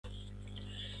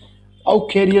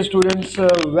Okay, dear students,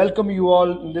 welcome you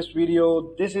all in this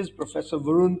video. This is Professor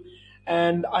Varun,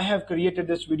 and I have created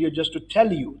this video just to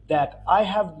tell you that I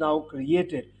have now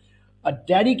created a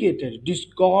dedicated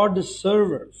Discord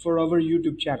server for our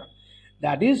YouTube channel.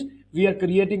 That is, we are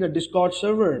creating a Discord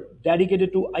server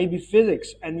dedicated to IB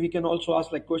Physics, and we can also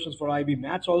ask like questions for IB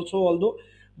Maths also, although,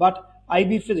 but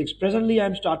IB Physics. Presently,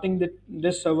 I'm starting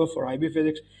this server for IB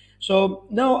Physics. So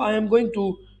now I am going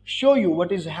to show you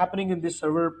what is happening in this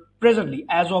server presently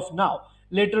as of now.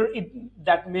 Later,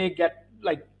 that may get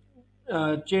like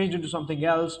changed into something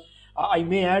else. I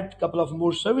may add a couple of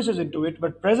more services into it,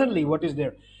 but presently, what is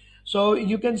there? So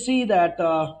you can see that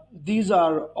these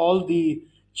are all the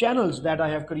channels that I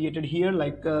have created here.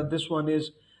 Like this one is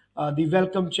the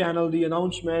welcome channel, the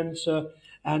announcements,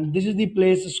 and this is the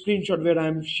place screenshot where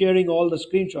I'm sharing all the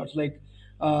screenshots, like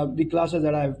the classes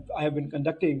that I have been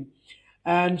conducting.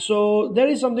 And so there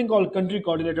is something called country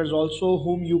coordinators also,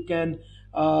 whom you can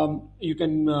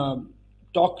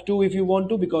talk to if you want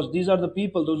to, because these are the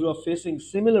people those who are facing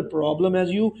similar problem as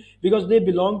you, because they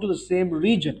belong to the same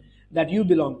region that you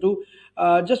belong to.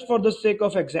 Just for the sake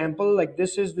of example, like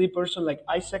this is the person like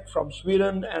Isaac from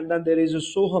Sweden, and then there is a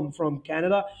Soham from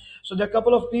Canada. So there are a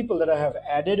couple of people that I have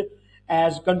added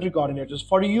as country coordinators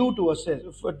for you to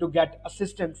to get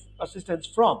assistance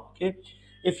from. Okay,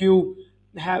 if you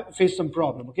have faced some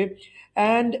problem. Okay,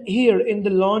 and here in the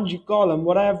launch column,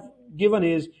 what I have given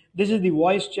is this is the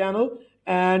voice channel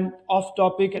and off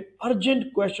topic and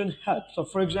urgent question help. So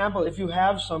for example, if you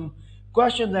have some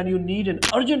questions and you need an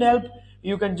urgent help,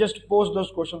 you can just post those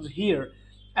questions here,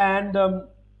 and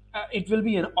it will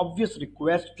be an obvious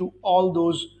request to all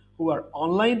those who are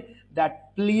online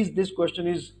that please, this question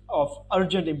is of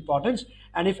urgent importance,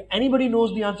 and if anybody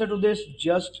knows the answer to this,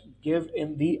 just give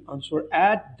in the answer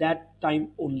at that time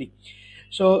only.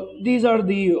 So these are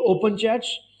the open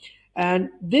chats, and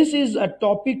this is a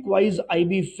topic wise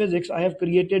IB Physics. I have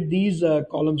created these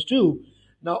columns too.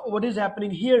 Now what is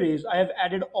happening here is I have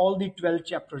added all the 12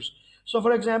 chapters. So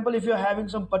for example, if you're having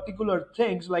some particular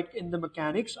things like in the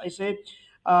mechanics, I say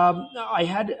I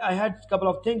had a couple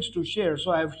of things to share,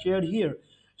 so I have shared here.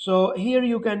 So here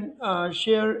you can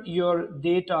share your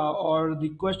data or the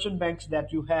question banks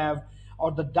that you have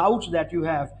or the doubts that you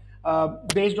have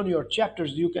based on your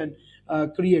chapters. You can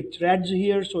create threads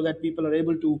here so that people are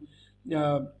able to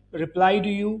uh, reply to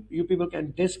you. You people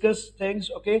can discuss things,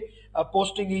 okay,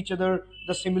 posting each other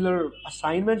the similar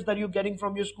assignments that you're getting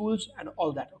from your schools and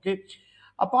all that, okay.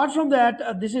 Apart from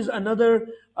that, this is another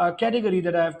category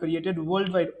that I have created,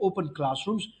 worldwide open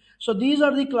classrooms. So these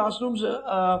are the classrooms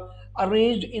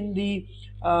arranged in the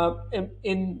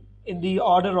in the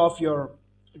order of your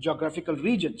geographical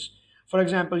regions. For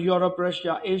example, Europe,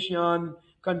 Russia, Asian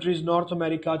countries, North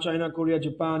America, China, Korea,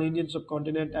 Japan, Indian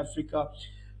subcontinent, Africa,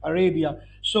 Arabia.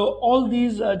 So all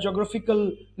these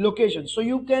geographical locations. So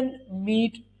you can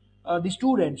meet the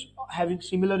students having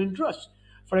similar interests.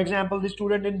 For example, the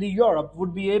student in the Europe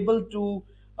would be able to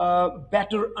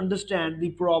better understand the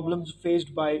problems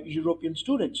faced by European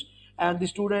students, and the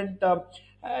student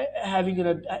having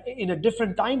in a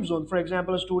different time zone. For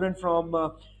example, a student from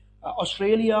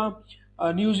Australia,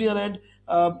 New Zealand,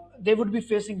 they would be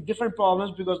facing different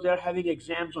problems because they are having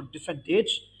exams on different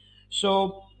dates.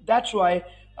 So that's why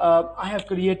I have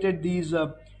created these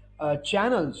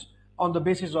channels on the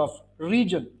basis of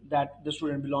region that the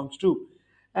student belongs to.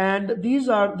 And this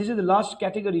is the last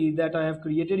category that I have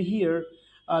created here,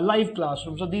 live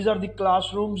classrooms. So these are the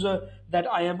classrooms that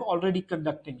I am already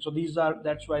conducting. So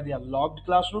that's why they are logged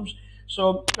classrooms.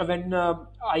 So when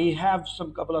I have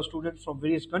some couple of students from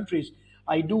various countries,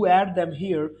 I do add them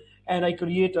here, and I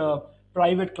create a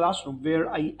private classroom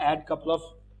where I add couple of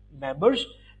members,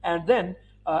 and then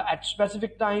at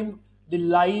specific time the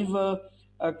live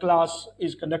class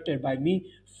is conducted by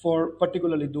me for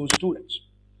particularly those students.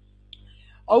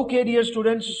 Okay, dear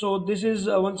students, so this is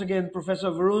once again Professor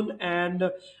Varun, and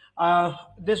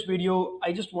this video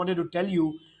I just wanted to tell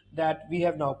you that we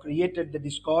have now created the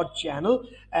Discord channel,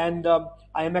 and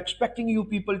I am expecting you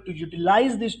people to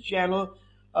utilize this channel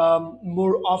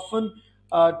more often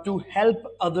to help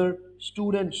other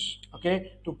students,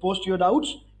 okay, to post your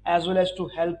doubts as well as to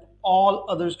help all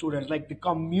other students, like the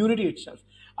community itself.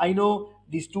 I know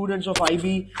the students of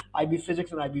IB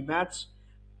Physics and IB Maths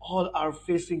all are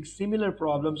facing similar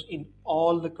problems in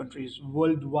all the countries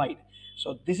worldwide.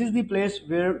 So this is the place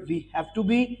where we have to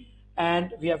be,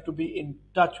 and we have to be in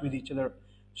touch with each other.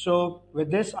 So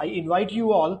with this, I invite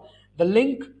you all. The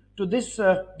link to this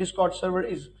Discord server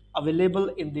is available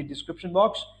in the description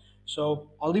box. So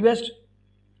all the best.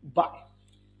 Bye.